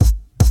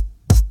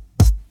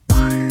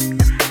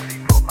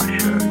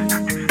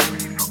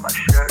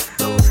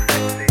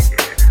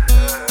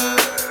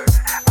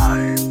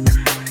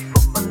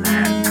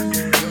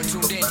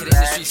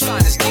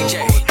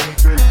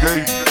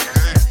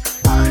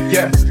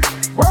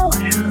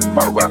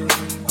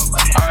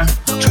I'm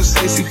too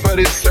sexy for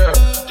this girl,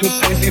 too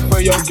sexy for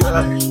your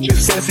girl, too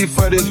sexy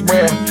for this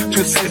ram,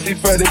 too sexy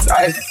for this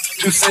ice,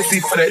 too sexy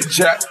for that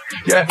jack,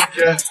 yeah.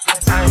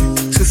 I'm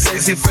too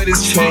sexy for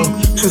this chain,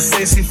 too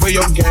sexy for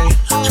your game,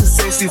 too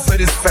sexy for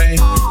this fame,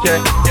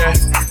 yeah.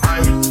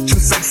 I'm too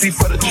sexy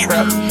for the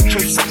trap, too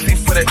sexy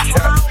for that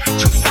cap,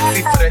 too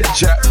sexy for that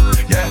jack,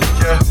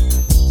 yeah.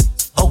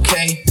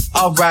 Okay,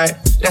 alright,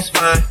 that's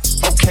fine.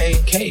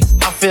 Okay,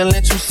 I'm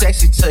feeling too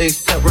sexy to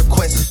accept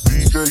requests,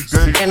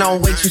 and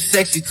I'm way too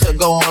sexy to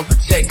go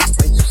unprotected.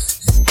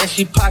 And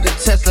she popped the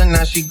Tesla,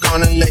 now she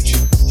gonna let you.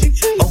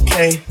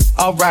 Okay,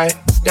 alright,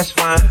 that's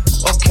fine.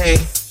 Okay,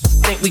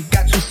 think we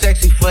got too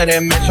sexy for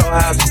that metro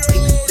house.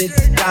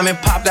 Diamond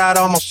popped out,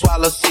 almost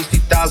swallowed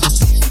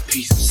 60,000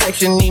 pieces.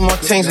 Section need more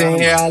things in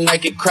here, I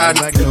like it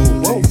crowded.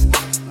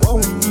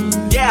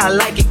 Yeah, I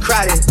like it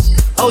crowded.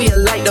 Oh, you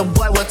like the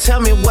boy? Well, tell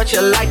me what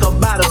you like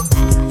about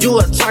him. You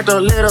a talk to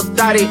little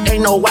thotty,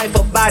 ain't no wife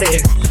about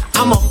it.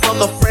 I'ma fuck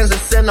her friends and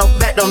send her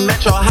back to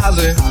metro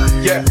housing.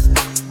 Yeah.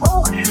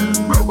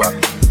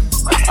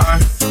 I'm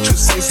too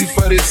sexy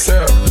for this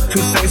girl,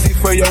 too sexy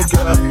for your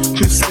girl,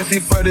 too sexy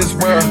for this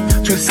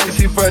world, too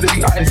sexy for this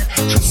ice,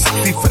 too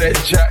sexy for that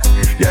jack,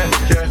 yeah.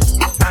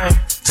 I'm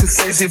too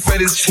sexy for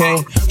this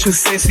chain, too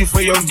sexy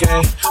for your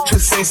game, too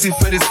sexy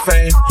for this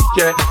fame,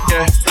 yeah.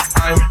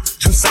 I'm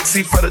too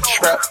sexy for the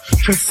trap,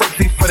 too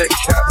sexy for that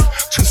cap,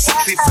 too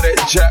sexy for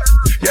that jack,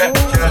 yeah.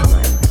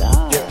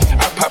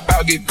 I pop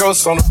out, get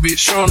ghosts on the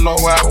bitch, you don't know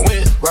where I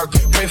went.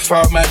 Pay for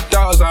all my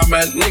dogs, all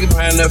my niggas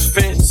behind the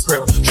fence.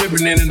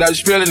 Dripping in and out,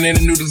 spilling in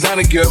the new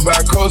designer gear by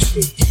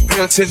coasting.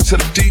 Pay attention to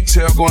the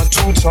detail, going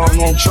two-tone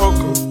on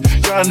choker.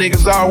 Young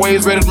niggas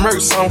always ready to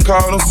murk, some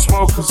call them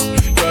smokers.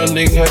 Young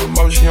nigga have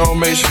emotion, you don't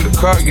make sure the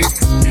car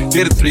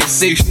get a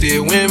 360,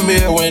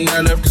 windmill when I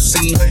left the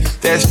scene.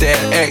 That's that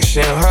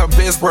action, her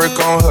best work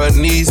on her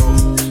knees.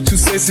 Too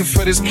sexy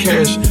for this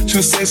cash,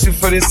 too sexy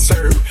for this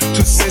serve,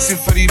 too sexy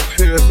for these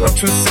pills, I'm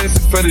too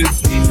sexy for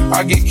this beef.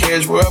 I get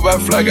cash wherever I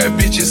fly, got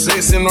bitches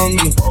sexing on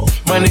me.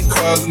 Money,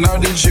 cars, and all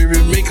this jewelry,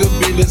 make a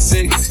billion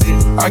sexy.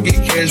 I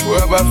get cash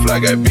wherever I fly,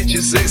 got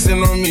bitches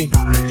sexing on me,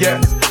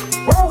 yeah.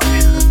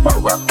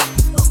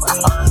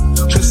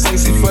 Too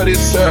sexy for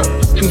this girl,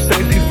 too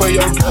sexy for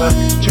your girl,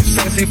 too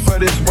sexy for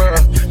this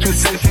world, too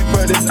sexy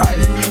for this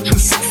ice, too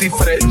sexy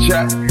for that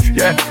jack,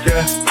 yeah.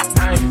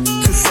 I'm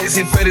too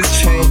sexy for this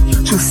chain,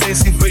 too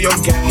sexy for your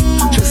game,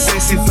 too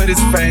sexy for this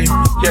fame,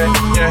 yeah.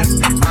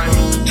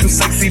 I'm too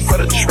sexy for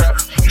the trap,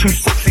 too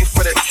sexy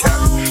for that cap,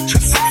 too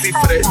sexy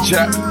for that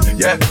jack,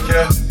 yeah.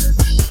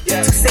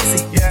 Too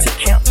sexy to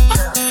count,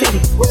 fitty,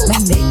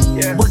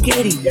 lemonade,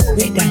 spaghetti,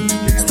 red dye,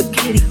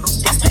 spaghetti,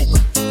 that's paper,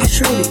 I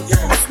shredded,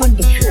 I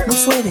swindled, no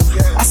sweating,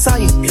 I saw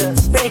you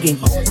begging,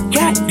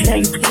 God, now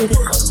you pretty,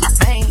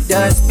 I ain't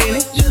done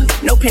spinning,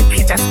 no pin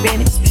pitch, I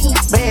spin it,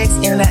 bags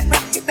in that,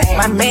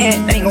 my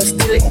man ain't gon'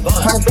 steal it,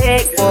 my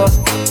bag for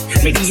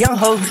make these young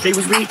hoes, they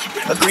was rich,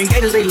 a green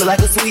gators, they look like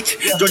a switch,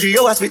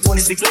 Giorgio, I spit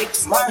 26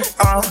 licks,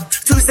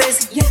 too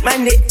sexy, my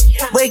neck,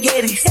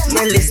 spaghetti,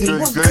 now listen,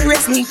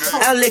 caress me,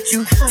 I'll let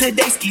you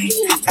today ski,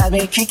 I've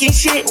been kicking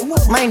shit,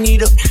 might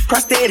need a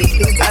prosthetic,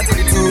 I put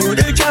it to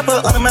the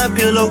chopper under my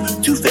pillow,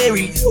 too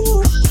fairy,